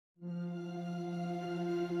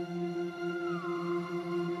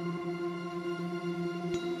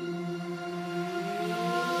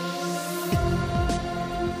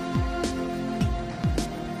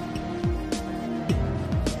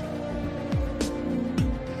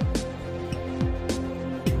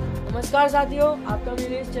नमस्कार साथियों, आपका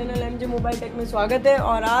मेरे इस चैनल एमजे मोबाइल टेक में स्वागत है।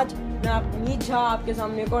 और आज मैं मीत झा आपके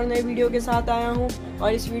सामने एक और नई वीडियो के साथ आया हूं।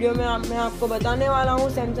 और इस वीडियो में मैं आपको बताने वाला हूं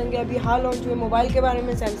सैमसंग के अभी हाल लॉन्च हुए मोबाइल के बारे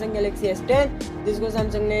में, सैमसंग गैलेक्सी S10, जिसको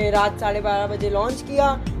सैमसंग ने रात 12:30 बजे लॉन्च किया।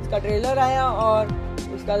 इसका ट्रेलर आया और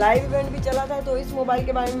उसका लाइव इवेंट भी चला था। तो इस मोबाइल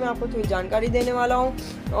के बारे में आपको थोड़ी जानकारी देने वाला हूँ।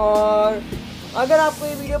 और अगर आपको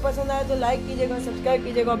ये वीडियो पसंद आए तो लाइक कीजिएगा, सब्सक्राइब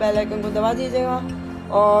कीजिएगा, बेल आइकन को दबा दीजिएगा।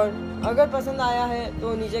 और अगर पसंद आया है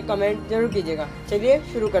तो नीचे कमेंट जरूर कीजिएगा। चलिए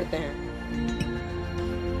शुरू करते हैं।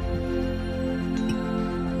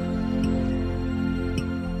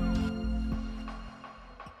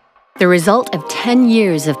 The result of 10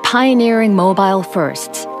 years of pioneering mobile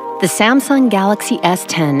firsts, the Samsung Galaxy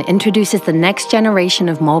S10 introduces the next generation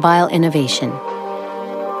of mobile innovation.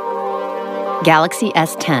 Galaxy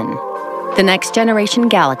S10, the next generation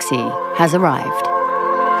Galaxy, has arrived.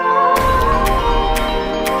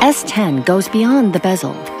 S10 goes beyond the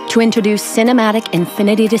bezel to introduce cinematic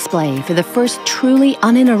infinity display for the first truly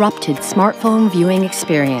uninterrupted smartphone viewing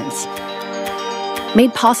experience.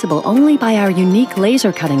 Made possible only by our unique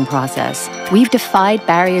laser cutting process, we've defied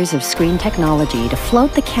barriers of screen technology to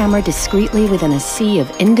float the camera discreetly within a sea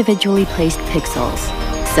of individually placed pixels,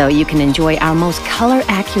 so you can enjoy our most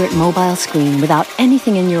color-accurate mobile screen without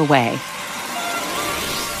anything in your way.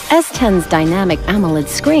 S10's dynamic AMOLED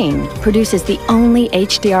screen produces the only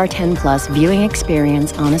HDR10 Plus viewing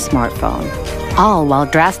experience on a smartphone, all while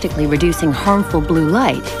drastically reducing harmful blue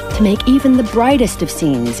light to make even the brightest of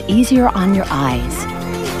scenes easier on your eyes.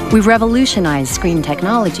 We revolutionized screen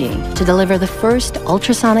technology to deliver the first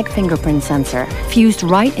ultrasonic fingerprint sensor fused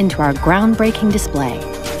right into our groundbreaking display.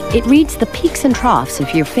 It reads the peaks and troughs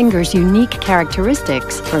of your finger's unique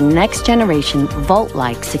characteristics for next-generation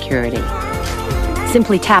vault-like security.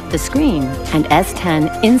 Simply tap the screen and S10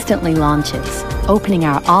 instantly launches, opening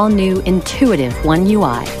our all-new intuitive One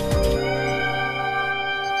UI.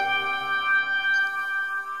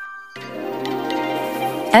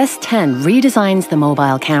 S10 redesigns the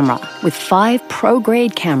mobile camera with 5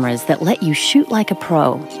 pro-grade cameras that let you shoot like a pro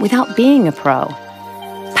without being a pro.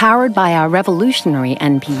 Powered by our revolutionary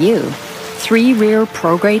NPU, 3 rear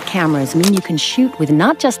pro-grade cameras mean you can shoot with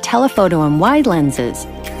not just telephoto and wide lenses,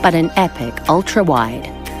 but an epic ultra-wide.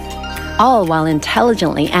 All while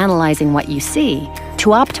intelligently analyzing what you see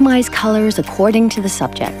to optimize colors according to the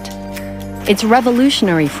subject. Its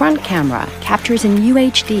revolutionary front camera captures in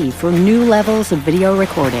UHD for new levels of video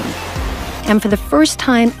recording. And for the first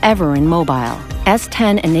time ever in mobile,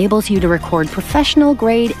 S10 enables you to record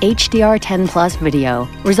professional-grade HDR10 Plus video,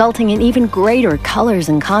 resulting in even greater colors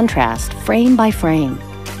and contrast frame by frame.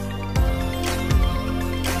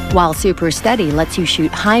 While Super Steady lets you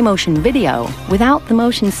shoot high-motion video without the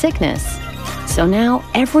motion sickness, so now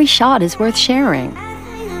every shot is worth sharing.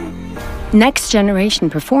 Next-generation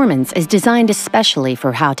performance is designed especially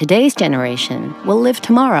for how today's generation will live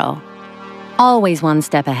tomorrow. Always one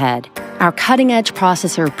step ahead, our cutting-edge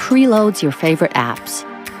processor preloads your favorite apps.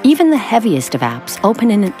 Even the heaviest of apps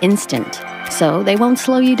open in an instant, so they won't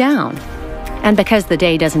slow you down. And because the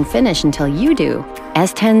day doesn't finish until you do,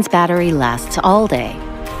 S10's battery lasts all day.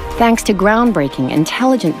 Thanks to groundbreaking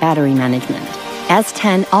intelligent battery management,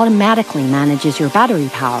 S10 automatically manages your battery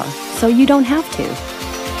power, so you don't have to.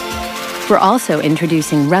 We're also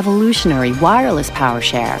introducing revolutionary wireless power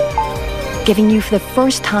share, giving you for the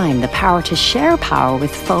first time the power to share power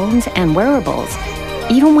with phones and wearables,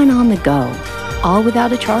 even when on the go, all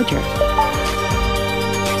without a charger.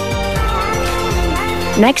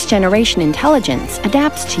 Next generation intelligence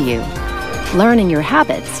adapts to you, learning your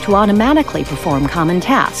habits to automatically perform common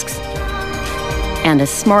tasks. And a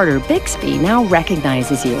smarter Bixby now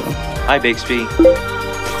recognizes you. Hi, Bixby.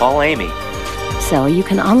 Call Amy. So you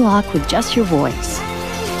can unlock with just your voice.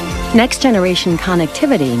 Next generation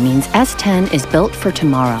connectivity means S10 is built for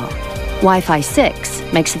tomorrow. Wi-Fi 6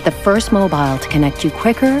 makes it the first mobile to connect you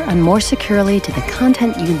quicker and more securely to the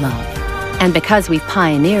content you love. And because we've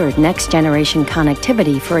pioneered next generation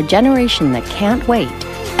connectivity for a generation that can't wait,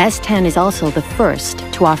 S10 is also the first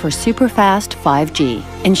to offer super-fast 5G,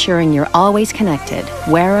 ensuring you're always connected,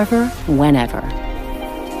 wherever, whenever.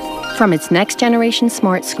 From its next-generation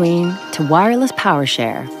smart screen to wireless power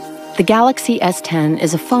share, the Galaxy S10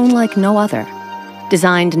 is a phone like no other.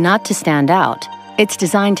 Designed not to stand out, it's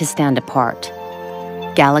designed to stand apart.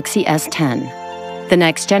 Galaxy S10, the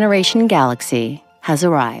next-generation Galaxy, has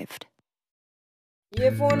arrived. ये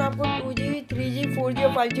phone आपको 2G, 3G, 4G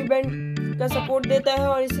और 5G band का support देता है।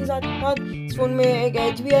 और इसके साथ साथ इस फ़ोन में एक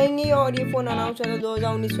एज भी आएंगी। और ये फ़ोन अनाउंस हुआ था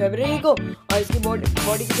 2019 फरवरी को। और इसकी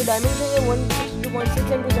बॉडी की जो डायमेंशन है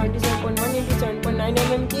 162.6 इंटू 77.1 इंटू 7.9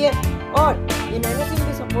 mm की है। और ये नैनो सिम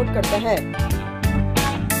भी सपोर्ट करता है।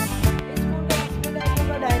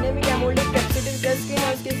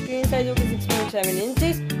 है इसकी स्क्रीन साइज जो कि 6.7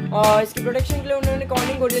 इंच और इसकी प्रोटेक्शन के लिए उन्होंने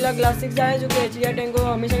कॉर्निंग गोरिल्ला ग्लास 6 है जो कि HDR10 को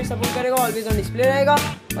हमेशा सपोर्ट करेगा, ऑलवेज ऑन डिस्प्ले रहेगा।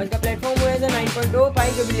 और इसका प्लेटफॉर्म हुआ है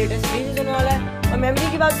 9.25 जो भी लेटेस्ट रिलीज होने वाला है। और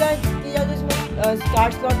मेमोरी की बात की जाए तो इसमें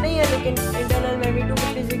कार्ड स्लॉट नहीं है, लेकिन इंटरनल मेमोरी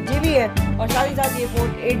 256 GB है और साथ ही साथ ये फ़ोन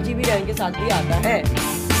 8 GB रैम के साथ भी आता है।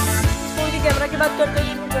 फोन की कैमरा की बात करते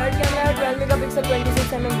हैं तो ट्राइड कैमरा है 12 megapixel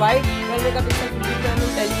 26mm wide, 12 megapixel 52mm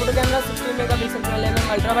telephoto camera, 16 megapixel 12mm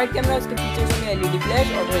ultra wide camera. इसके फीचर्स में LED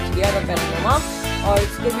फ्लैश, ऑटो HDR और पैनोरामा। और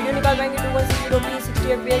इसके वीडियो निकाल पाएंगे 2160p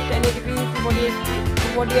 60 fps 1080p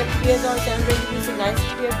 240 fps और 720p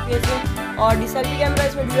 960 fps में। और DSLR कैमरा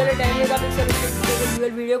इसमें डुअल है 10 मेगापिक्सल,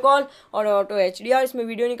 डुअल वीडियो कॉल और ऑटो HDR। इसमें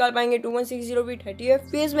वीडियो निकाल पाएंगे 2160p 30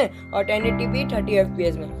 fps में और 1080p 30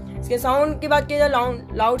 fps में। इसके साउंड की बात की जाए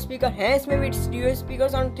लाउड स्पीकर हैं इसमें भी stereo speaker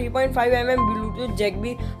sound 3.5mm Bluetooth Jack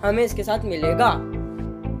भी हमें इसके साथ मिलेगा।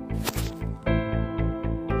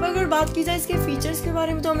 अगर बात की जाए इसके फीचर्स के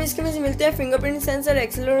बारे में तो हमें इसके में मिलते हैं fingerprint sensor,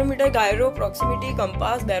 accelerometer, gyro, proximity,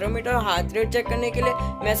 compass, barometer, heart rate check करने के लिए।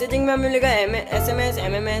 मैसेजिंग में हमें मिलेगा SMS,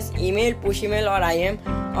 MMS, email, push email और IM।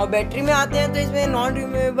 और बैटरी में आते हैं तो इसमें नॉन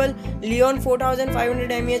रिमूवेबल लियोन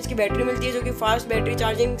 4500 mAh की बैटरी मिलती है जो कि फास्ट बैटरी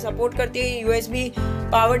चार्जिंग सपोर्ट करती है। USB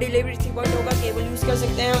पावर डिलीवरी 3.0 का केबल यूज़ कर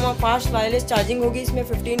सकते हैं हम और फास्ट वायरलेस चार्जिंग होगी इसमें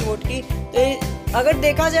 15 वोल्ट की। तो अगर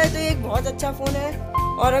देखा जाए तो ये एक बहुत अच्छा फ़ोन है।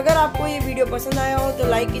 और अगर आपको ये वीडियो पसंद आया हो तो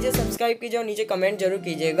लाइक कीजिए, सब्सक्राइब कीजिए और नीचे कमेंट जरूर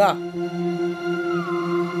कीजिएगा।